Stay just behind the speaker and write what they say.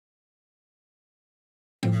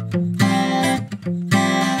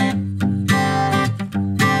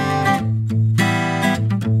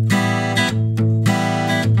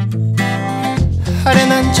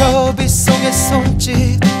빛 속의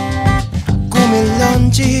손짓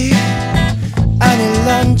꿈일런지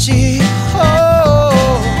아닐런지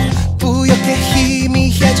뿌옇게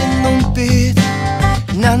희미해진 눈빛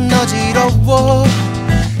난 어지러워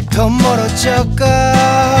더 멀어져가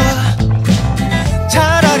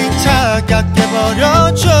차라리 차갑게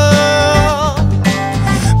버려줘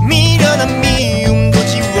미련한 미움도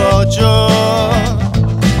지워줘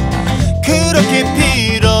그렇게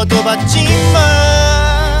빌어도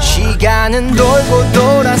받지마 시간은 돌고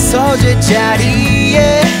돌아서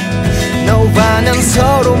제자리에 너와 난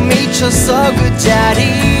서로 미쳤어 그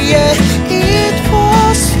자리에 It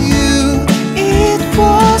was you, it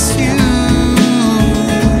was you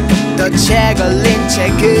덫에 걸린 채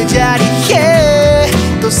그 자리에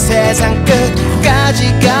또 세상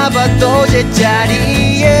끝까지 가봐도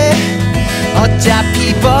제자리에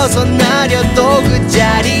어차피 벗어나려도 그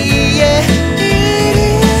자리에 It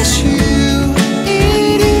is you,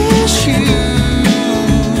 it is you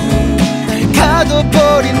날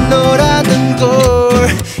가둬버린 너라는 걸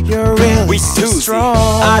You're really so strong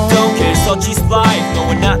I don't care such is life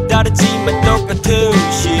너와 나 다르지만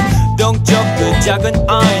똑같듯이 동적 그 작은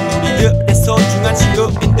아이 우리들의 소중한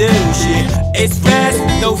친구인 듯이 It's fast,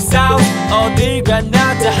 no south 어딜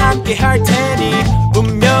가나 다 함께 할 테니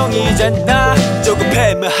운명이잖아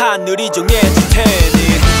조급해면 하늘이 정해줄 테니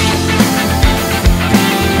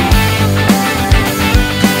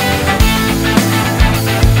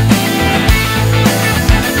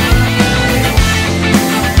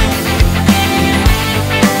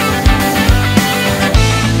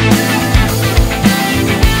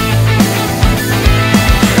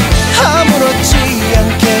아무렇지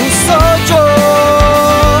않게 웃어줘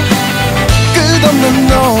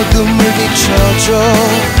끝없는 어둠을 비춰줘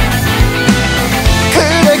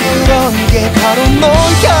그래 그런 게 바로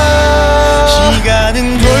너야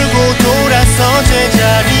시간은 돌고 돌아서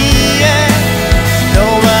제자리에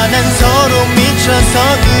너와 난 서로 미쳐서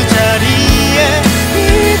그 자리에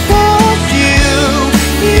It was you,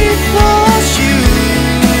 it was you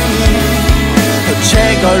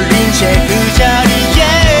덫에 걸린 채 그 자리에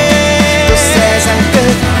또 세상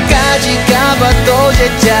끝까지 가봐도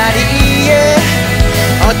제자리에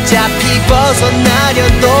어차피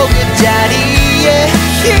벗어나려도 그 자리에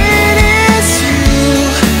It is you,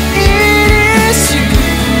 it is you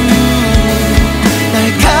날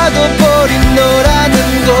가둬버린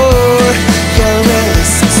너라는 걸 You're really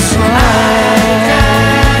so strong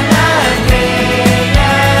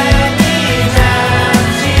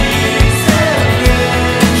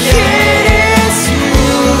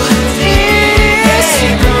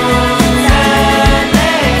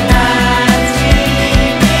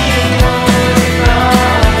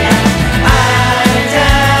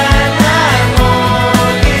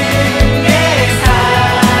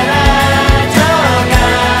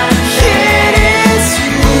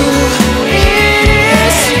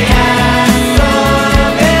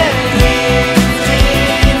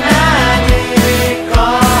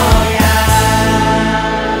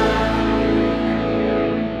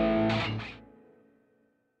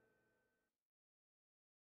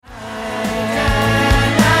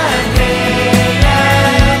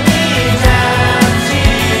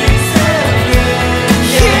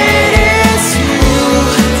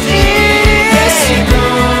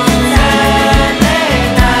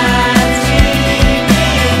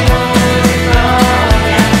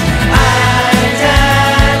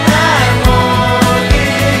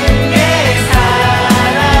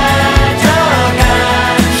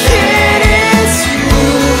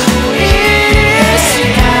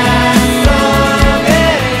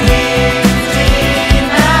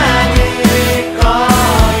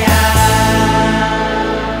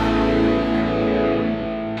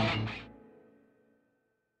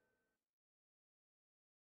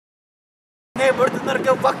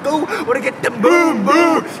Wanna get the boom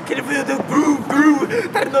boom Can you feel the groove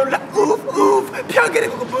groove 다른 놀라 oof oof 편견의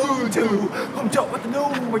그거 boom 훔쳐왔던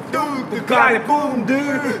놈의 뚝 그 가의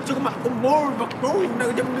붐들 조금만 뭘 막 boom 나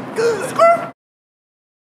그냥 끝